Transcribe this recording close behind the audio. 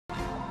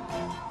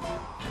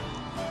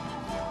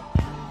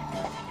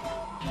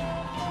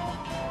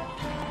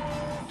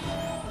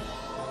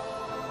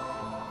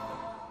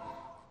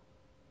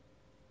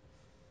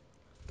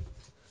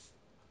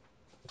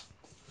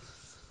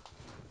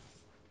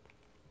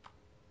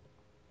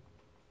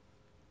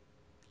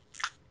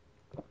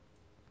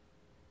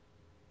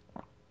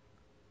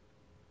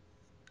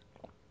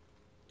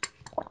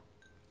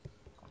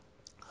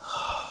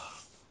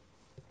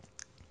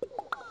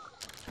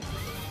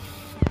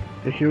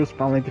The heroes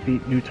finally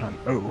defeat Newton.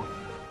 Oh.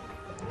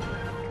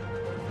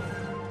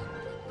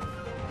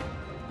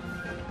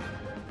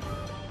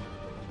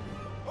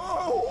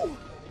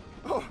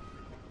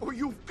 Oh,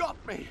 you've got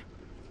me.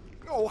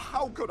 Oh,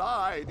 how could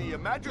I, the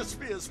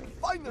Imagisphere's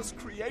finest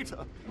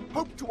creator,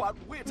 hope to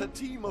outwit a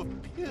team of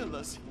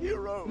peerless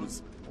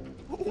heroes?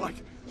 Oh,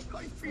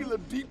 I feel a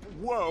deep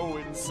woe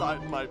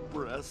inside my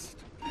breast.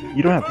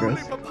 You don't have If only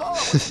breasts.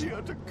 Papa was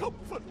here to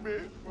comfort me.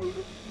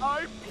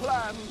 I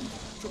planned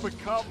to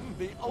become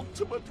the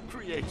ultimate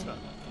creator.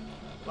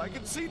 I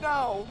can see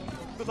now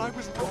that I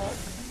was wrong.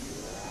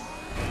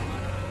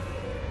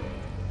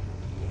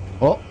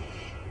 Oh,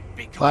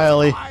 Because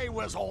finally. I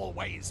was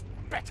always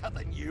better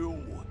than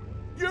you.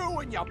 You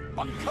and your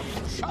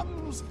Bunkum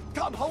chums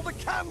can't hold a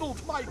candle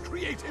to my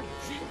creative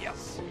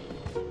genius.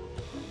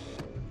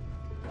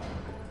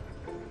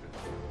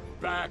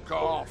 Back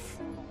off.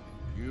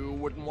 You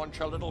wouldn't want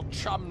your little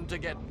chum to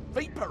get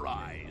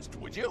vaporized,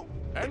 would you?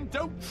 And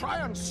don't try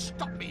and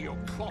stop me, you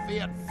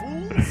cloth-eared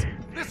fools.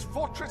 This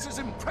fortress is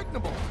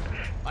impregnable.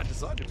 I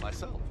designed it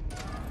myself.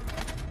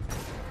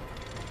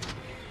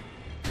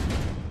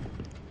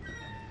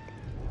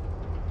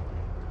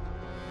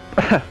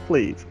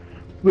 Please.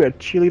 We're a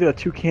cheerleader, a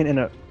toucan, and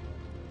a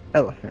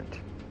elephant.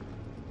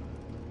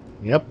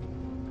 Yep.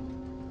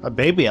 A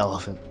baby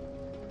elephant.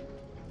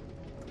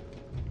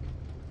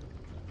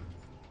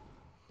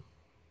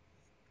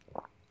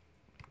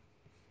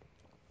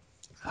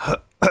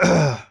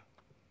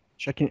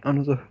 Checking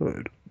under the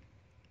hood.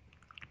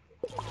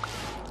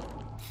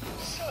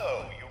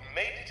 So, you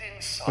made it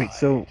inside. Wait,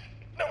 so...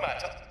 No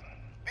matter.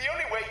 The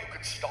only way you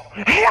can stop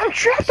me Hey, I'm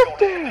trapped is up your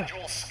there!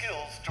 individual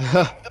skills to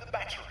remove the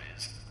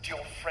batteries to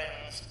your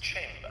friend's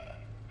chamber.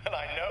 And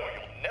I know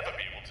you'll never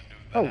be able to do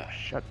that. Oh,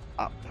 shut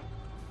up.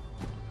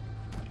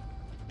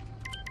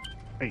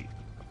 Wait,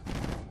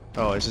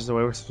 Oh, is this the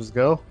way we're supposed to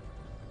go?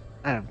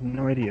 I have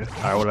no idea.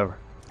 Alright, whatever.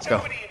 Let's go.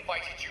 Nobody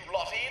invited you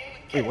lot in.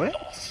 Wait, Get what?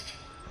 lost.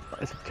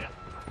 What is it?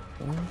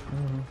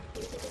 Oh!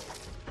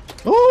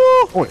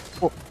 Oh, wait.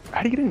 Oh,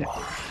 how do you get in there?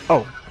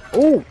 Oh.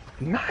 Oh,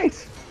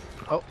 nice!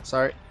 Oh,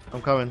 sorry.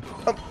 I'm coming.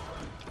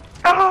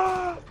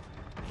 Ah!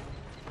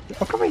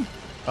 I'm coming!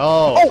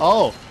 Oh, Oh!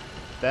 oh!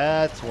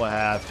 That's what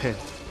happened.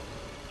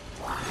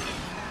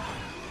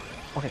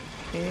 Okay.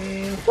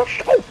 And...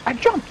 Oh, I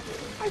jumped!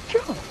 I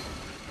jumped!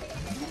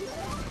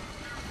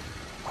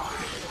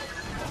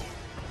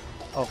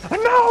 Oh.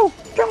 No!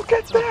 Don't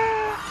get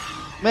there!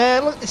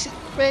 Man, look,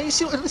 man, you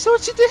see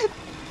what she did?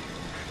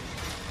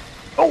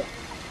 Oh!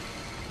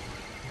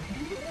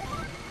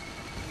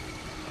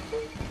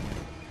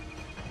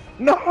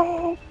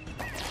 No!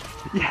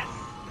 Yes!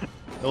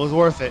 It was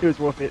worth It it. was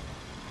worth it.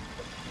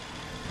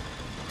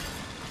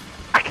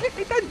 I can't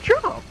make that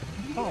jump!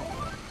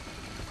 Oh.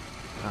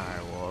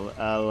 Alright, well,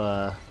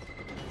 I'll,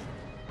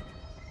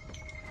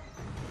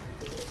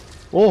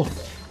 Oh!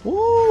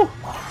 Woo!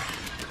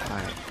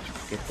 Alright,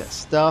 get that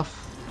stuff.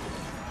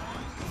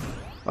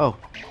 Oh.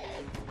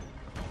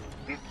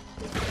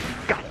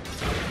 Got it.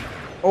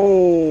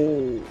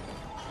 Oh!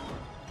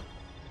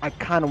 I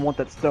kind of want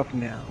that stuff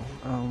now.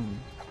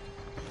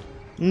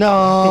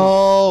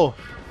 No!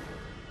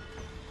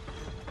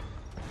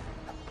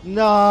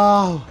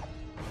 No!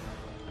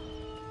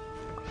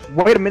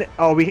 Wait a minute.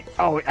 Oh, I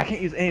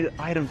can't use any of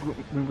the items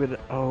when we're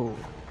oh.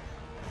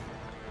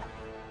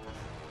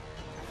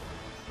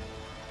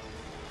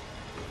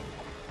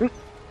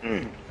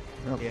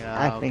 Okay, Yeah,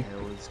 I think. okay,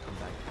 we'll just come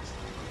back.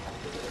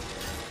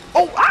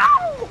 Oh,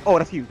 ow! Oh,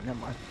 that's you. Never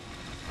mind.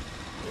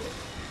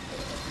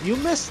 You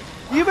missed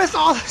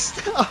all this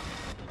stuff!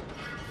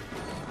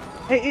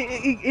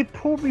 Hey, it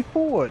pulled me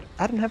forward.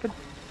 I didn't have it.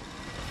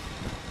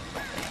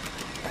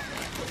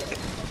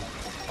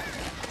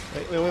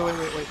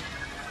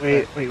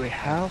 Wait,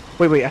 how?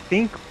 Wait, I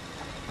think...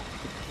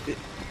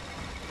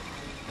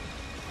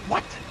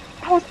 What?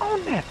 I was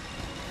on that!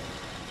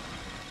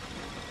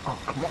 Oh,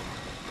 come on.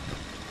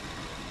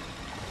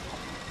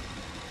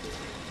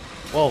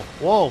 Whoa,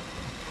 whoa!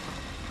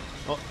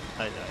 Oh,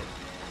 I died.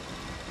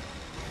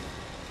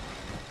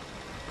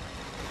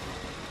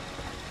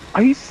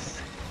 Are you...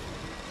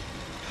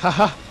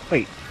 Haha!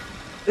 Wait.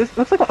 This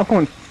looks like I'm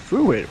going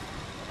through it.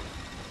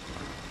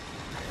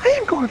 I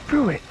am going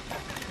through it!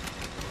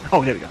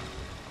 Oh, there we go.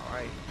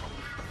 Alright.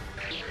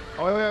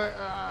 Oh, wait.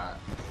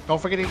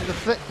 Don't forget to eat the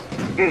fit.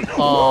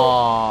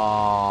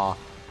 Aww.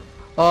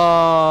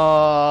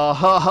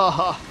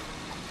 Oh.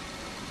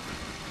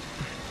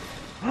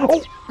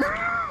 Oh!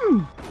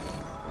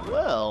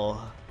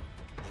 Well.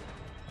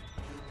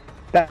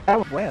 That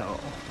was well.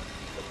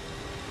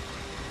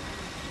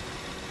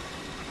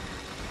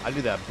 I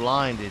do that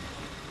blinded.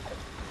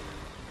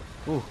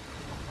 Ooh.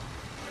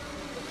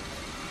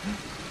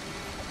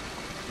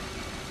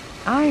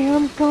 I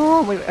am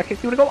gone. Wait, I can't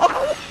see where to go.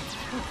 Oh!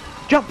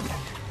 Jump!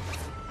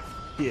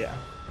 Yeah.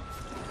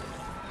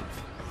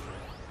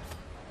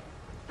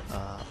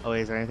 Oh,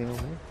 wait, is there anything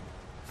over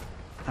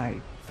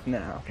here?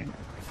 No, okay.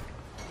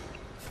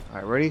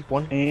 Alright, ready?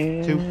 One,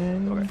 And... two.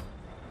 Okay.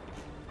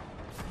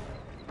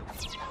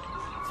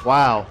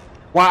 Wow.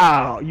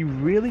 Wow, you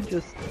really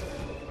just...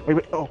 Wait,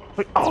 wait, oh,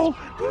 wait, oh!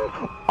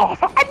 Oh,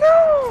 fuck, I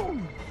know!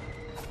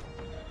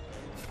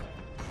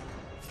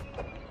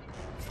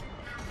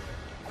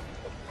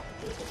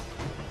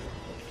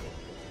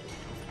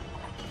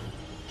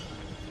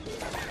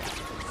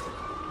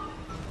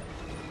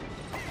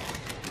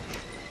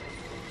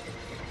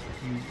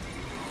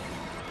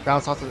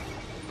 Bounce off the.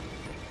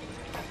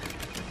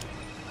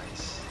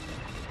 Nice.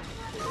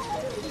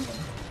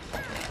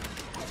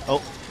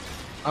 Oh,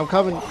 I'm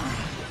coming.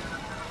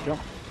 Jump.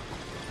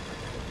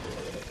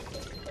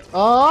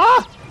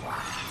 Ah!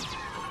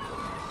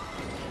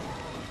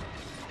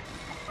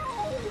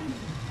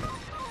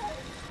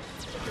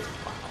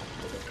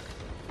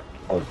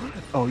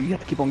 Oh, you have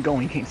to keep on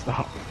going. You can't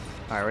stop.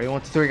 All right, ready?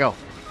 1, 2, 3, go.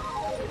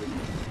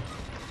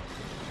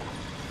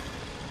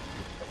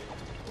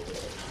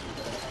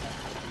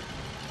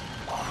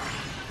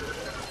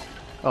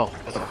 Oh,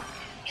 If you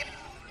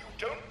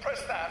don't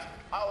press that,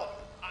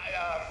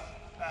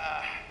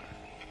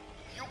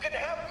 you can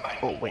have my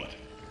Oh, wait.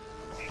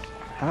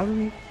 How do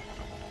we?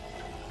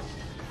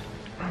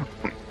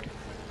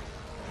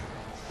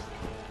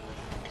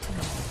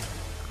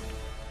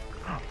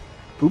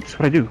 Oops,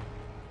 what'd I do?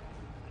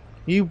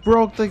 you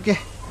broke the game.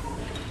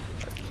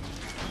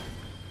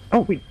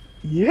 Oh, wait.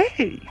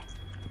 Yay!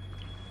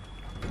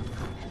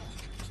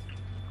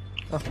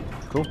 Oh,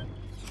 cool.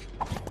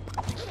 How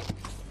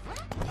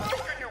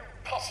can you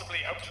possibly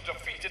hope to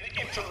defeat an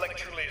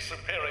intellectually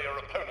superior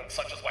opponent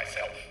such as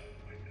myself?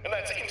 And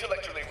that's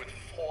intellectually with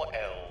 4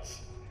 L's.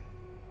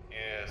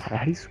 Yes.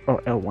 How do you spell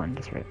L1?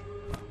 That's right.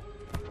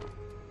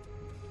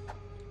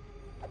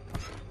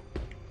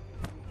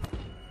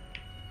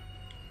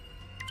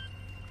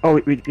 Oh,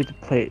 we get to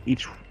play it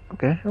each.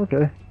 Okay,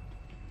 okay.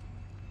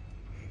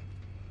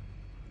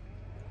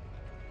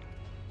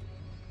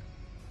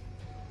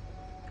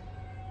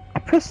 I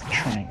pressed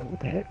triangle. What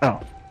the heck?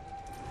 Oh.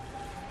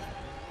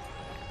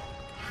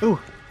 Ooh.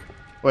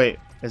 Wait,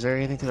 is there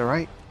anything to the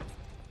right?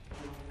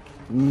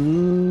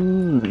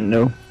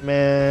 No.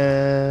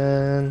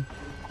 Man.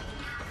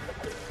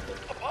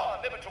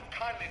 Papa never took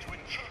kindly to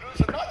intruders,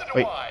 and neither do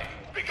Wait. I.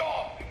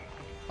 Begone!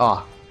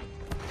 Ah.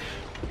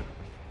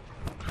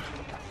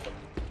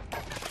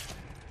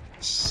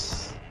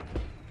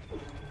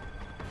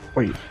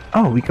 Wait.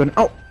 Oh, we can.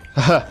 Oh.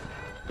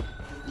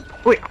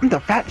 Wait, I'm the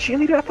fat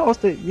cheerleader? I thought it was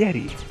the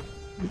Yeti.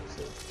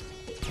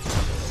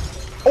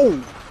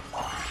 Oh!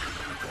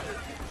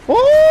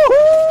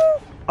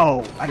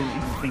 Oh, I didn't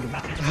even think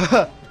about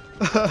that.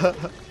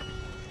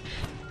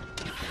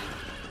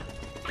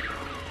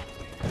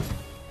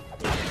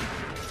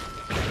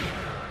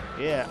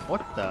 Yeah,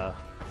 what the?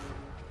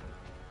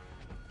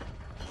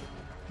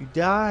 You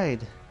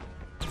died.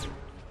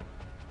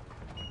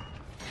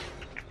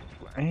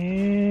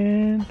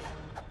 And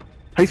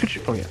how you switch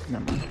it? Oh yeah,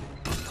 never mind.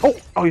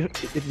 Oh,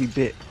 it'd be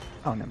bit.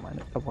 Oh, never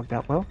mind. That worked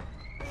out well.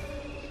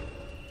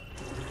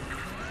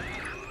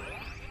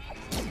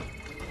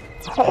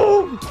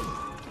 Oh!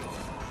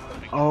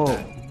 Oh.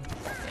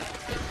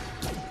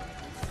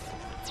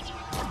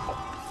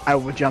 I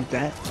would jump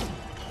that.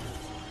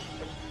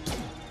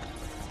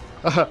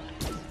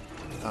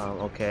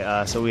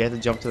 Okay, so we have to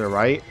jump to the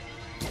right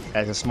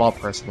as a small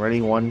person.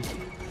 Ready? 1,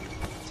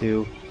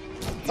 2.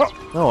 Oh!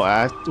 No,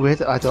 I have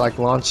to like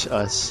launch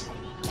us.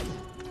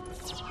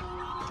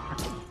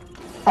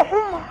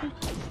 Oh!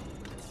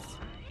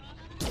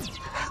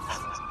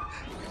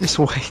 Just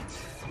wait.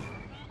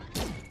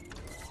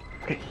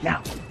 Okay,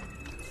 now.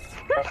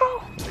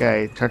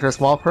 Okay, turn to a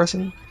small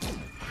person.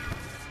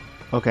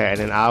 Okay, and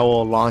then I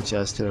will launch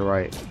us to the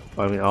right.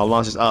 I mean, I'll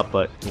launch us up,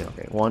 but you know,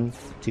 okay, 1,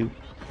 2.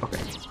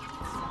 Okay.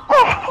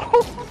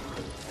 Oh!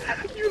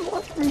 You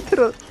launched me to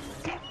the.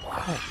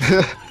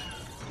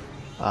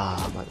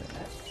 Ah, my bad.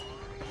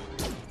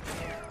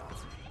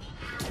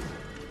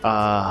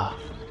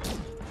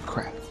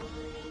 Crap.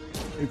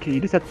 Okay, you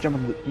just have to jump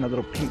on the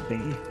little pink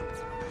thingy.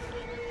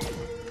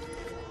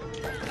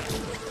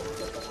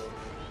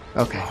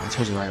 Okay, I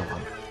chose the right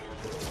one.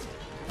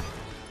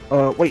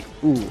 Wait.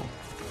 Ooh.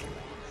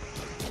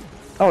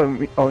 Oh,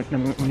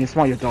 when you're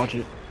small, you dodge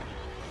it.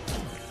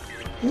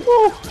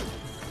 Woo!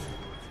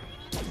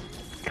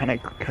 Kinda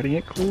cutting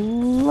it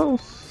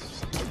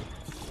close.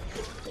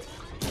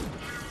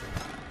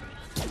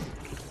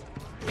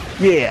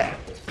 Yeah!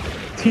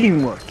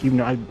 Teamwork, even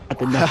though I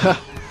did nothing.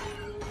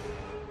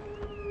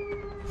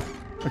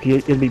 Okay,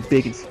 it'll be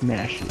big and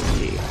smashy.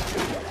 Yeah.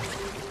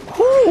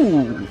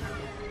 Woo!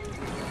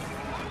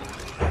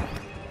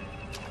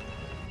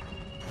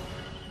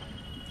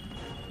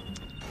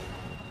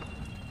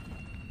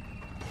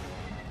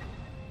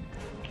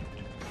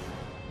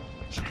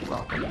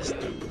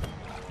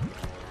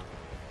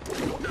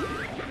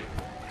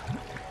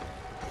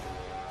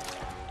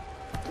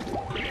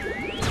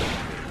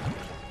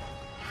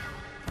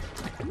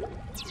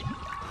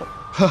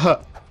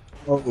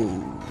 Oh.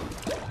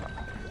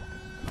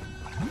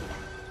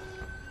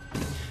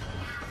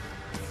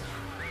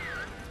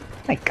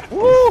 My God.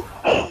 Woo!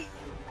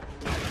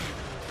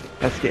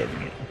 That scared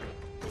me.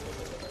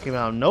 Came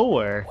out of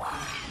nowhere.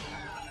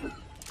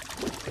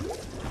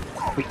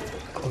 Wait.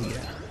 Oh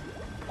yeah.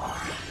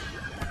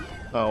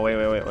 Oh, wait.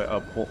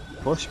 Oh,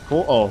 push,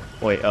 pull. Oh,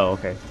 wait. Oh,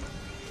 okay.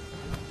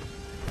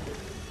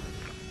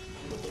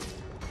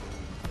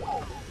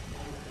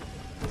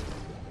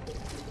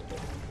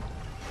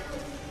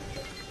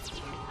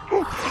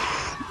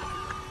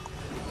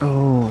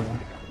 Oh.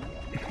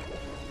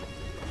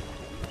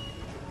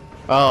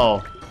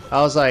 Oh,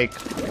 I was like,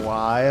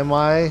 why am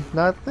I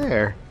not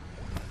there?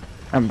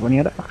 I'm running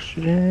out of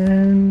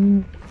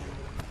oxygen.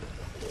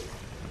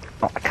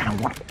 Oh, I kind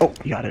of want. Oh,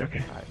 you got it.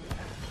 Okay.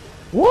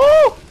 Woo!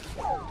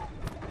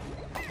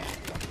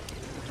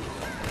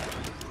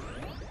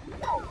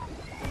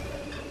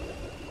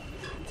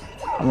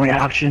 I'm running out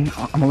of oxygen.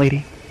 I'm a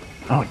lady.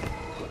 Oh.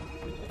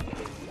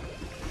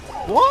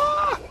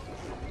 What?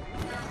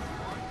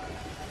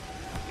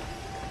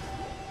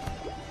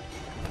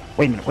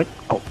 Wait a minute. What?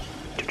 Oh.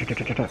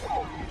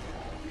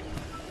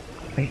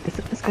 Wait.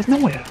 This goes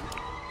nowhere.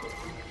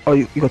 Oh,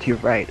 you go to your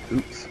right.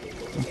 Oops.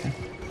 Okay.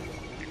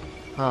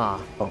 Huh.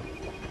 Oh.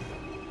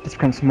 This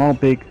becomes small,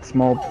 big,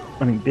 small.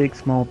 I mean, big,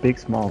 small, big,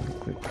 small.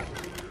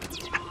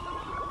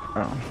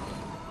 Oh.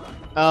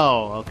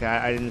 Oh, okay.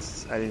 I didn't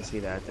see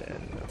that at the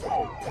end.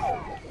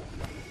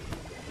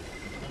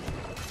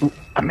 Ooh,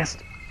 I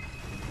missed.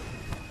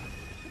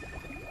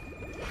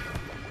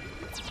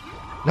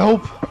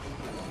 Nope.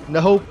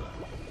 Nope.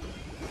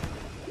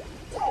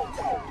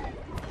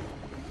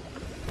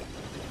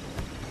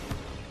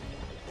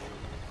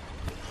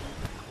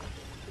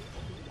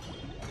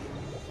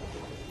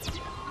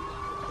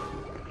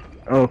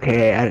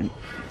 Okay, I didn't.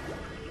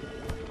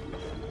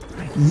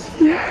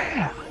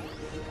 Yeah.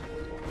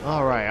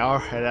 All right.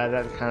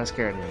 That kind of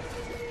scared me.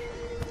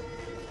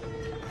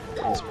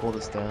 Just pull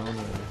this down. And...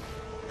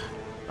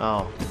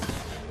 Oh.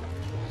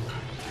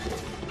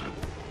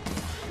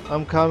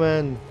 I'm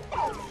coming.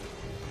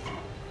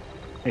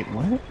 Wait,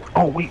 what?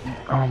 Oh, wait.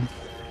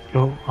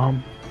 Yo.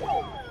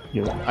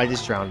 I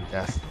just drowned to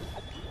death.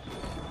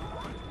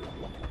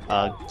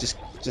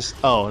 Just.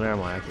 Oh, never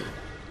mind. I can.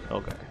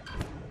 Okay.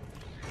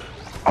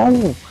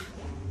 Oh.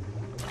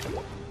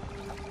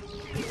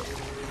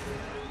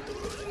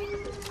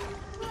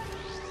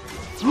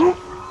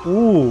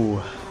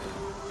 Ooh.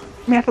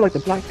 Man, I feel like the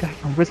black guy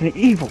from Resident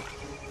Evil.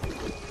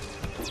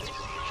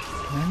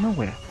 Out of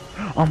nowhere.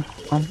 Oh,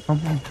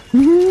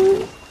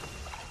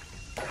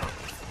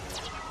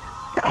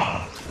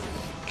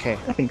 Okay.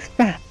 that thing's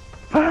fat.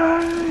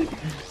 Fine.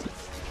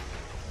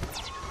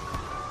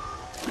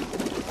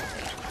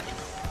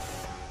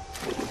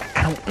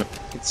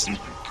 It's.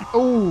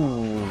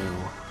 Ooh.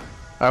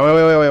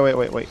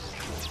 Alright, wait.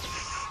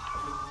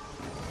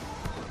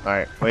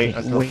 Alright, wait.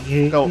 Let's go.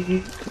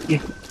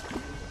 Yeah.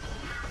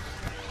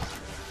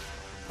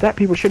 That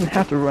people shouldn't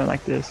have to run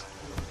like this.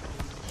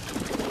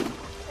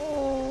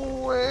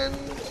 Oh, and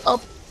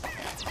up.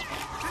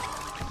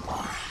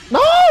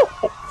 No!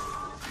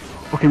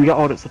 Okay, we got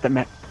all the stuff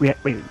that we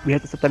have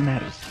the stuff that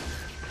matters.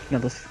 Now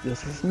let's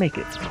just make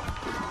it.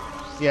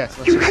 Yes,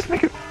 let's You just... have to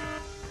make it.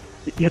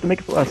 You have to make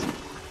it for us.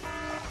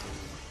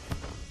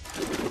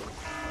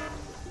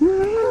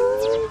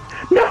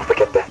 No,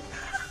 forget that.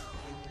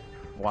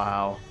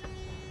 Wow.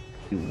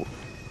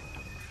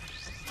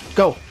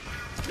 Go!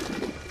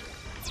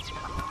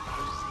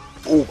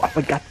 Oh, I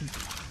forgot to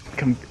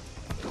come.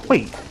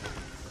 Wait.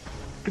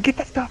 Forget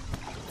that stuff.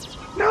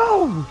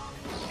 No!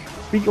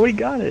 We already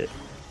got it.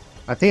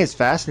 I think it's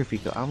faster if you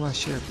go. I'm not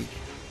sure if you...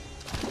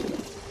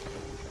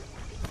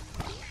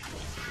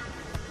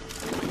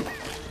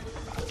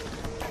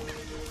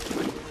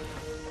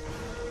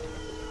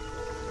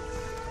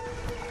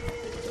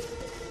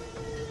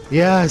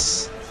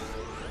 Yes!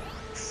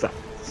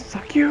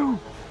 Suck you!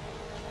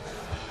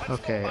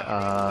 Okay,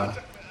 I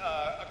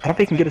don't think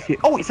he can get us here.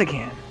 Oh, yes I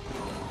can!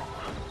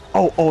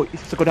 Oh, you're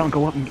supposed to go down,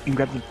 go up, and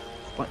grab the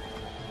spot.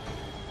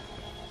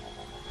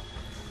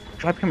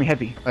 Try becoming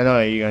heavy. I know,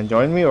 are you gonna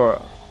join me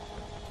or...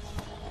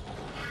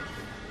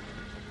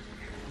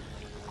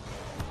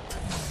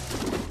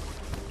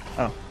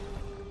 Oh.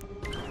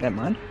 Never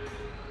mind.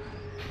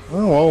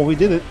 Oh, well, we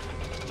did it.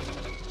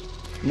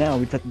 Now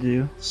we just have to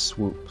do...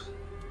 Swoop.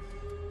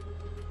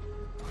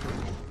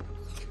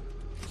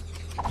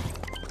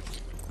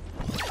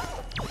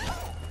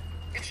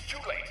 It's too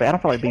late. But I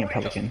don't feel like being a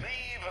Probably just pelican.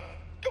 leave and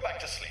go back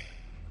to sleep.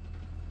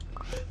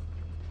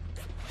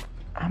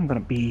 I'm gonna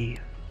be...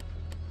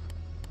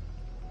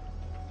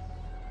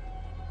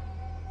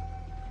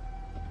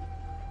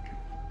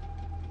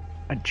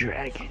 a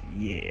dragon,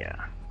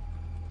 yeah.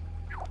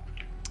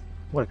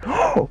 What a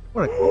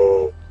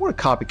what a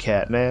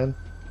copycat, man.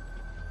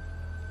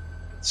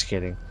 Just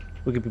kidding.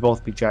 We could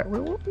both be jack.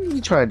 What are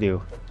you trying to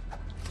do?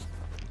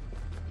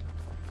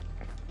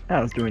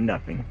 I was doing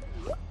nothing.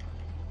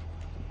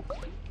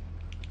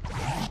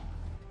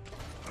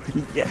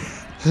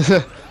 Yes.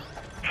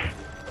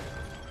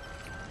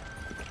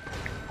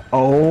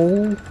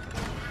 Oh.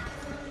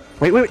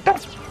 Wait,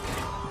 don't.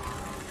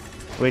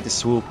 Wait to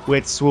swoop.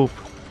 Wait to swoop.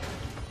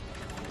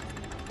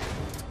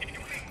 If you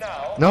leave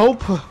now,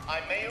 Nope.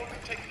 I may only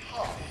take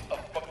half of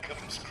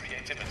Bunkum's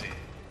creativity.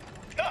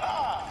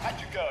 Ha! Had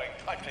you going?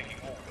 I'm taking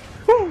all.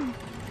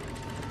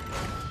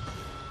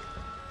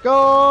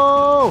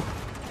 Go!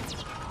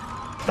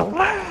 The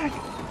lag!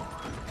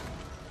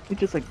 It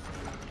just like...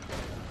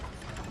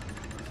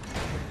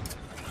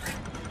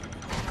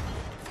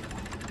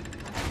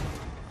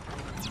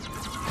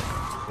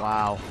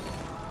 Wow.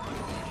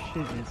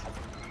 Shit is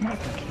not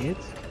for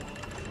kids.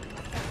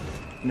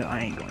 No, I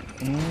ain't going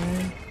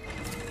in.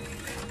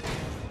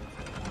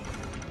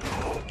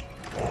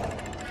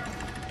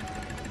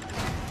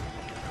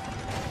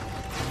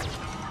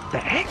 The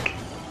heck?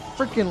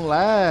 Freaking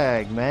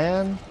lag,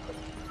 man.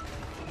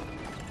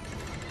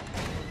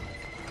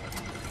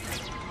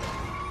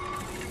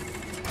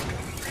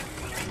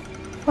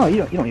 Oh,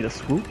 you don't need a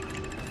swoop.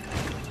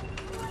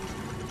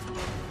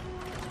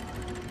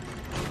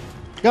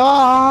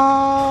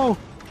 Go!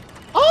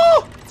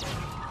 Oh!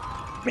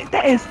 Man,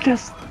 that is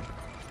just...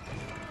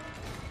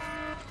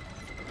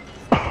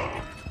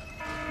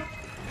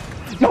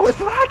 No, it's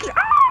laggy!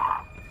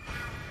 Ah!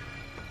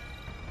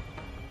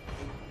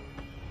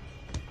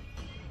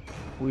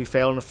 We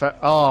failed to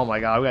oh my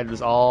god, we gotta do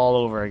this all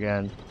over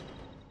again.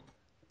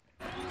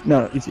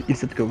 No, you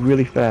said to go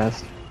really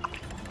fast.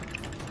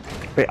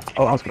 Wait,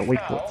 oh, I was gonna wait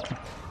for Now, it.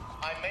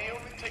 I may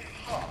only take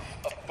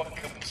half of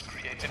Bunkum's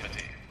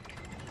creativity.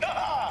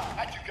 Ah!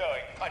 How's you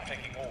going? I'm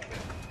taking all of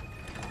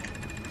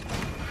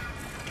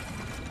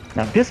it.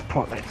 Now this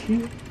part right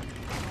here.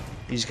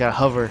 You just gotta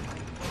hover.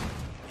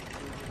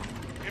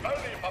 If only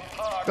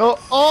Papa Go!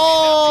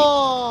 Oh!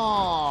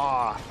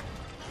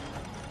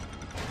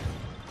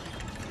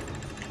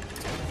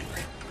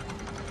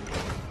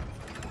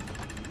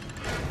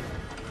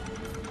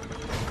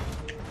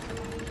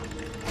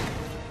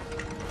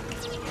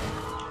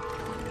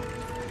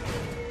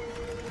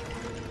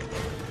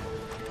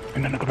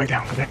 And then go back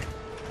down, go back.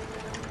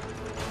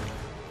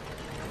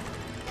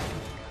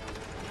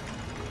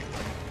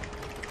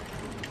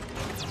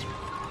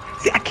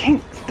 See, I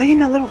can't stay in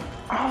that little...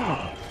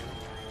 Oh.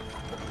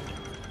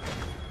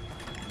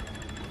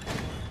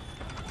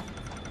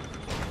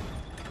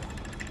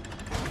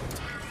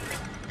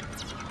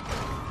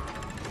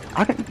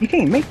 You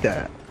can't make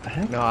that. The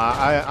heck? No,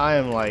 I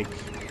am like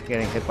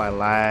getting hit by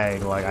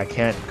lag, like I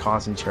can't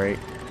concentrate.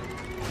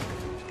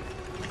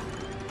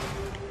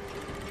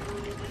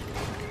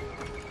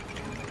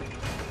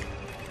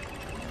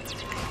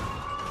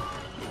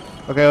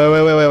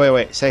 Okay,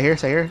 wait. Stay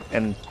here,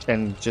 and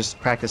just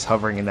practice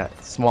hovering in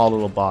that small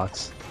little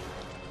box.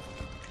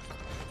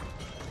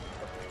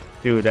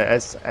 Dude,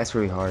 that's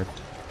really hard.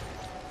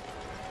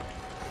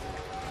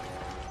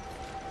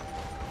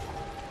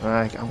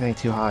 I'm getting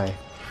too high.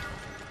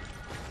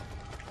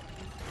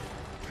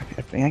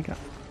 I think I got...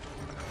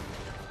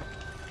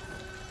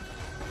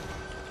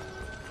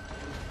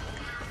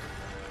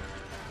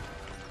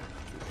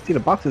 See, the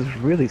box is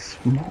really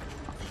small.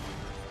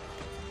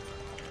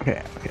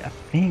 Okay, I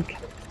think...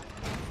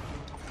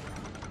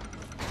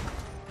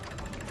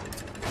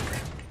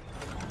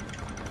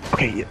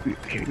 Okay, yeah,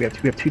 we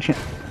have two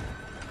chances.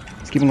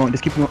 Just keep on going,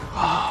 just keep on going.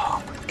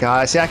 Oh my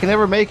god, see, I can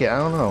never make it, I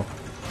don't know.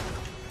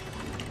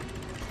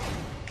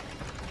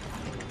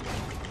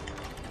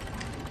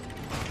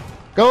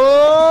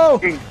 Go!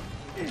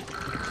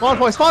 Spawn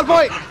point, spawn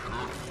point!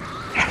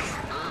 Yes!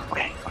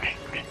 Okay.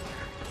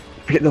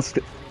 Forget those...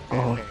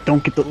 Oh, Okay.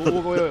 don't get the...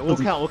 We'll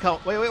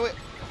count, wait.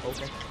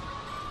 Okay.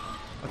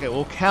 Okay,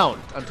 we'll count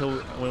until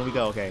when we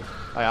go, okay.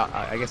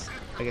 I guess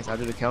I'll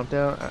do the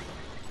countdown.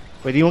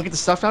 Wait, do you want to get the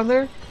stuff down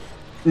there?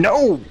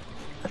 No!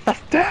 That's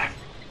death!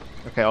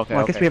 Okay. Well,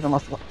 I guess we haven't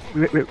lost a lot.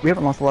 We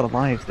haven't lost a lot of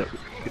lives. Though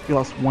we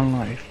lost one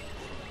life.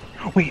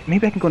 Oh, wait,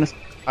 maybe I can go in.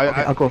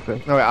 I'll go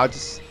first. No, wait, I'll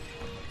just.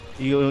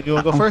 You want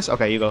to go first?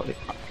 Okay, you go.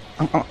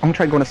 I'm gonna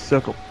try to go in a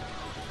circle.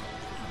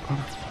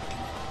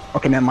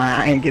 Okay, never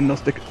mind. I ain't getting no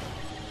stickers.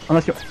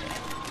 Unless you.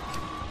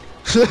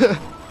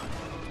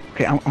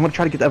 Okay, I'm gonna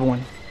try to get the other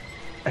one.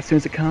 As soon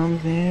as it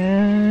comes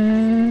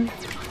in.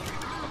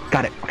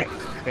 Got it. Okay.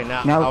 Okay,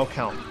 now I'll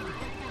count.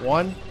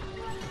 1,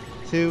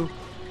 2,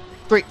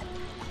 3.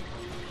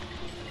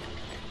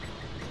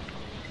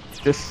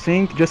 Just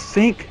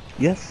sink.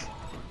 Yes.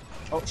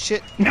 Oh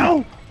shit!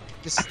 No.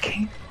 Just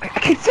I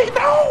can't see.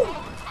 No.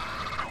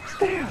 I was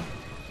there.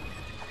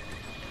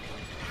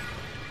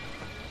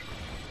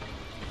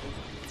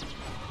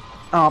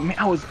 Oh man,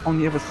 I was on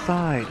the other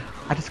side.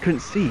 I just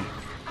couldn't see.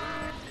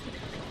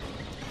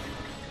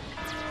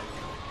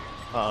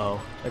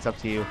 Uh-oh, it's up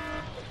to you.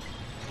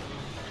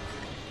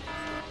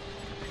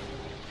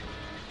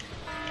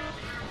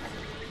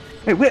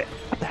 Wait, what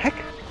the heck?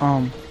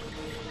 What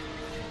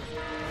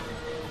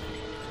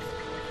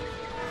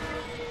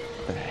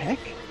the heck?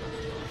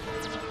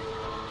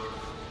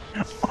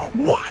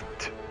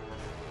 What?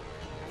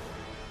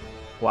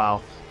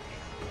 Wow.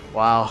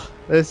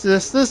 This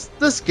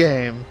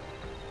game.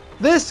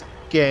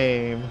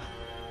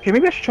 Okay,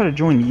 maybe I should try to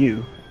join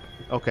you.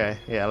 Okay,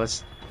 yeah,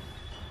 let's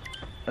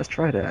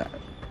try that.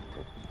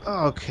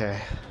 Okay.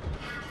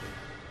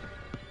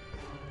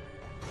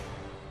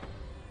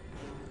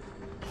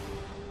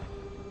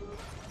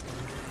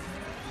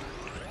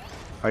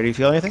 Alright, do you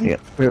feel anything? Yeah.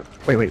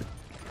 Wait.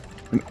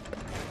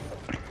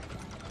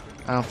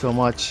 I don't feel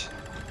much.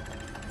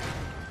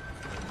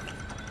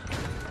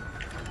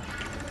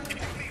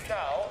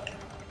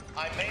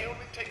 I may only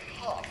take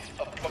half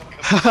of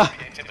Bunkum's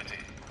creativity.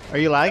 Are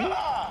you lagging?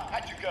 Ah,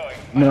 how'd you going?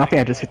 No, I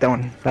think I just hit that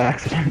one by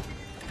accident.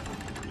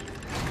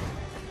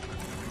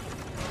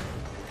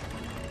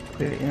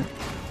 Yeah.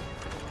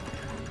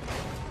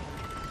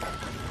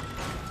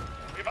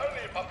 If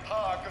only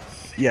Papa could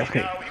see Yeah, you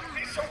okay. now,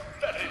 he'd be so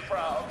very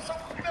proud. So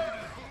very,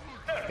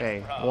 very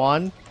Okay, proud.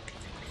 1.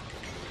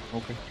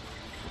 Okay.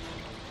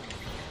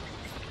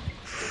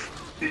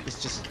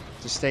 Just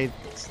stay.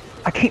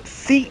 I can't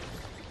see.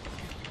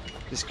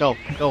 Just go.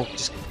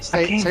 Just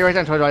stay can't. right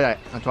there until I die.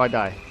 Until I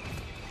die.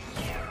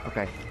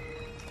 Okay.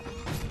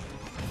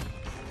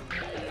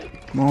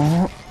 Come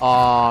on.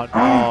 Oh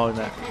no,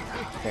 no.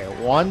 Okay,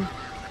 1,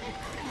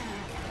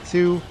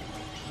 2,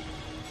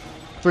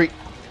 3.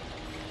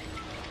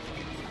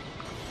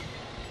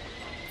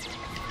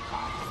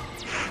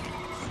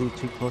 Flew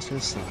too close to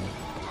the sun.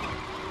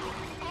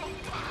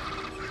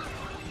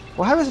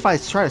 What happens if I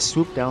try to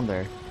swoop down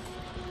there?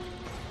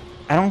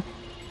 I don't.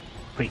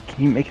 Wait,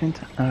 can you make it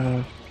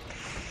into?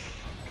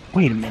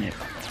 Wait a minute.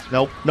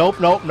 Nope.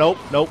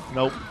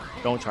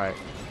 Don't try it.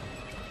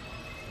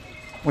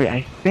 Wait,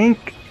 I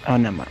think. Oh,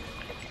 never mind.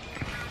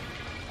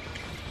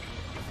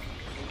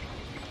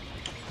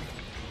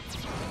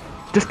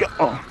 Just go.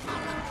 Oh,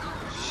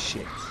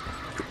 Shit.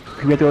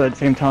 we have to go at the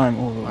same time.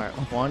 Oh, Alright,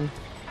 1,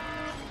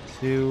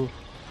 2,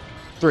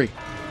 3.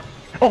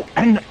 oh,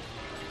 and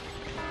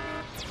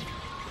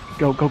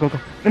go.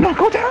 No,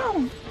 go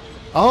down.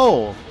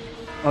 Oh!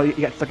 Oh, you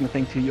got stuck in the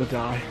thing too. You'll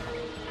die.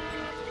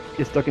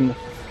 You're stuck in the.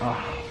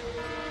 Ah.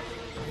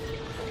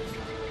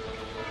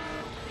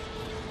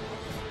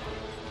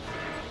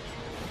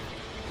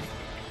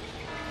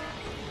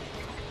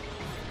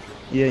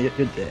 Yeah, you're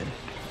dead.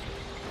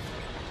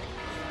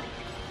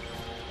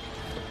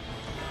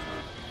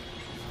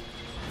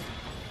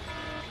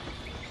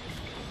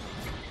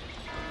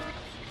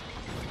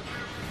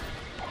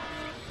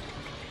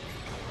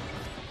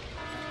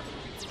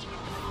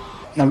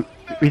 Now we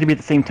need to be at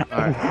the same time.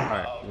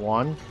 Alright.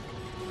 1,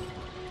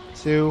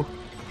 2,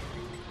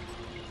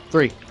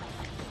 3.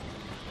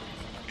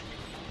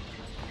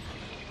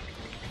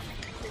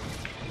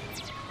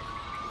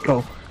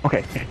 Go.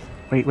 Okay.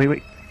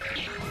 Wait.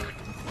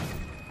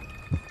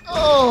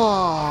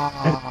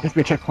 Oh! There's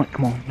be a checkpoint.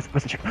 Come on.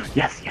 Where's the checkpoint?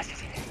 Yes.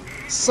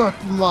 Suck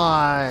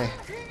my.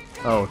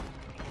 Oh.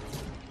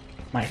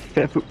 My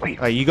favorite. Wait.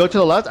 Alright, you go to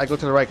the left, I go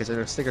to the right, because there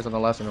are stickers on the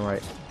left and the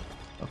right.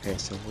 Okay,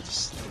 so we'll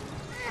just.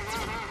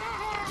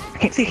 I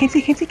can't see.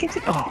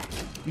 Oh.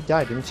 You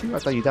died, didn't you? I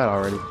thought you died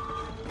already.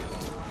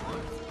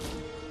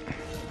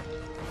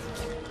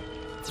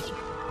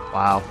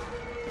 Wow.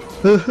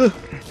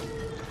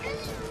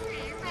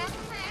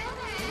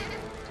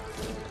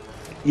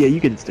 Yeah,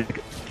 you can stick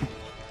it.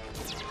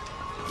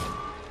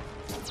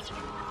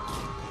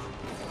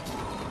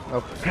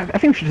 Okay. I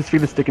think we should just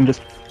feed the stick and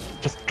just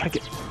try to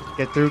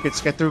Get through,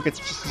 just...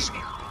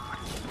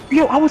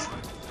 Yo, I was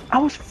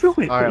through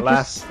it. Alright, but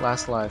it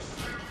last life.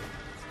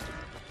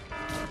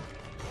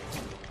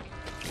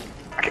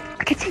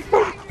 I can't see.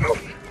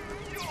 Move.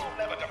 You'll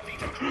never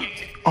defeat a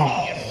creative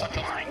Oh genius such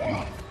as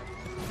my.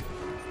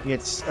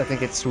 I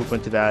think it's swoop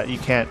into that. You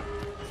can't.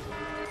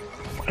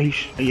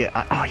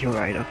 Yeah. Oh, you're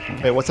right.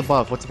 Okay. Wait, what's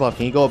above?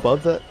 Can you go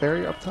above the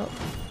barrier up top?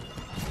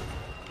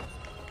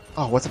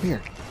 Oh, what's up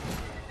here?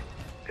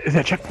 Is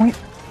that a checkpoint?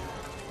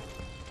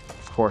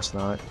 Of course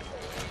not.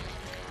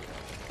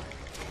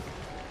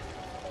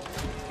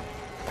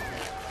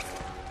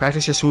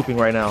 Practice your swooping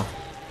right now.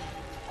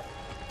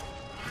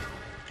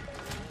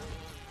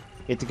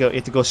 You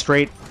have to go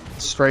straight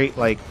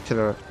like to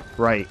the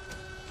right.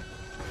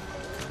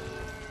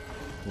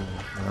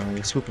 No,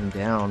 you're swooping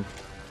down.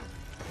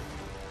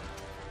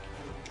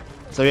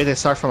 So you have to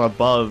start from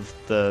above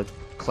the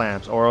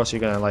clamps, or else you're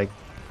gonna like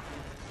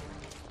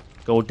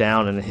go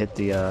down and hit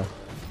the.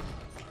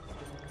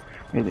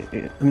 Wait,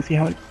 let me see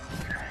how it.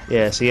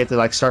 Yeah, so you have to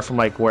like start from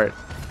like where. Are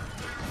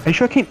you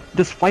sure I can't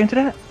just fly into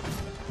that?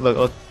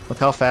 Look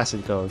how fast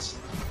it goes.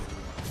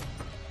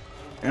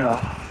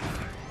 Ugh.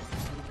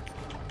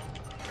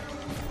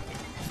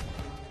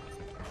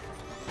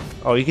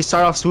 Oh, you can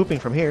start off swooping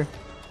from here.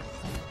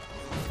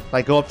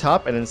 Like go up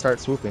top and then start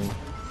swooping.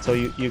 So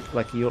you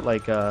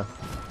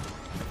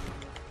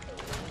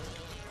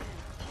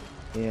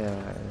yeah,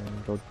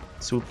 and go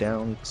swoop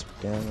down.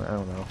 I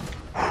don't know.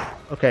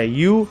 Okay,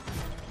 you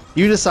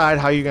decide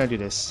how you're gonna do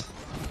this.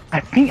 I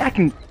think I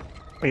can.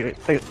 Wait.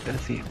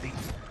 Let's see.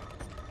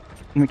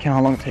 Let me count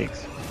how long it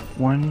takes.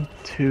 1,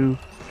 2,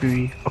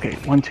 3. Okay,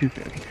 1, 2,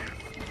 3. Okay.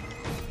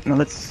 Now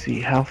let's see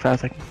how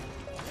fast I can.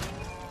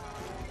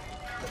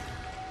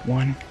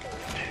 1, 2.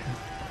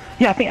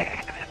 Yeah, I think I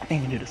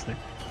can do this thing.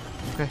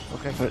 Okay.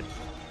 But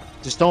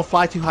Just don't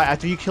fly too high.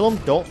 After you kill him,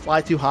 don't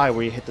fly too high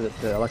where you hit the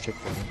electric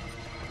thing.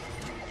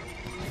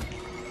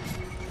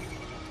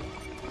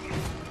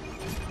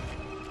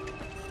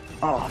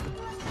 oh,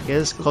 Get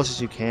as close as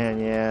you can,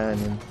 yeah, and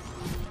then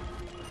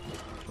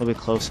a little bit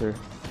closer.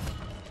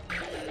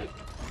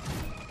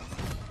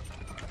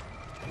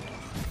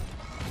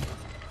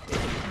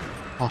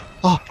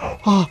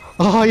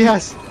 Oh,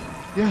 yes!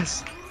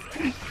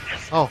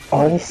 Oh,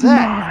 what Oh is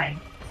that? my!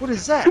 What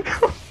is that?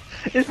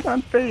 It's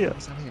not fair.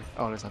 What's down here?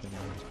 Oh, there's nothing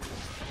down here.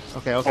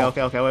 Okay. Wait.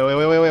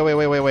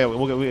 We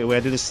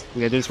gotta do this.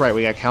 We gotta do this right.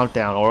 We gotta count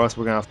down, or else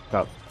we're gonna fuck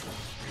up.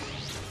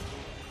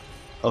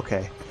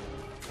 Okay.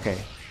 Do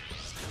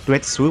we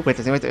have to swoop? Wait,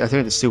 I think we have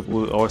to swoop,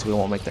 or else we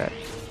won't make that.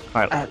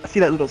 All right. I see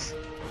that little.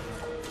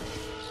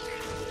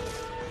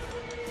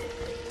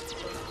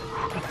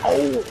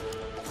 Oh!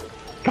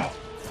 Go!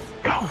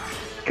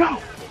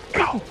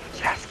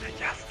 Yes!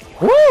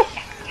 Woo!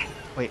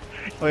 Wait,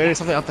 there's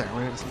something up there.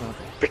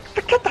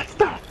 Forget that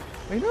stuff.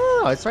 Wait,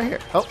 no, it's right here.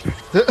 Oh.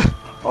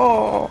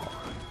 Oh!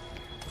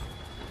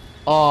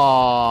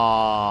 Oh.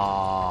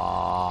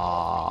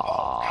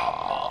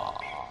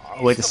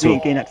 Wait to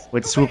swoop. Gain that.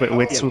 Wait to swoop it. All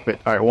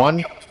right, 1,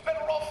 Becomes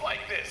better off like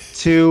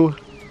this. 2,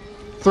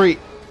 3.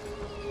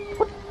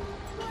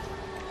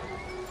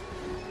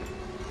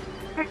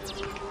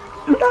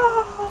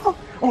 No!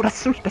 Oh,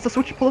 that's a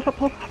switch. Pull it up.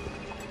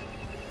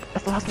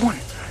 That's the last one.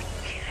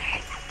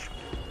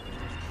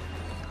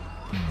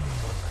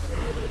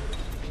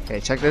 Okay,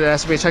 check. There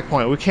has to be a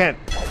checkpoint. We can't.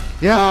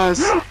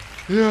 Yes.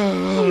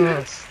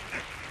 Yes.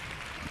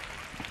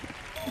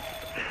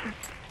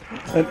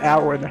 An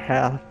hour and a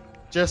half.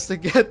 Just to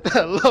get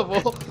that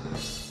level.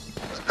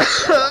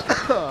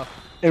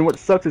 And what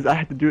sucks is I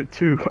had to do it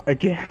too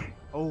again.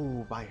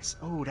 Oh, bias.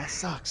 Oh, that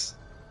sucks.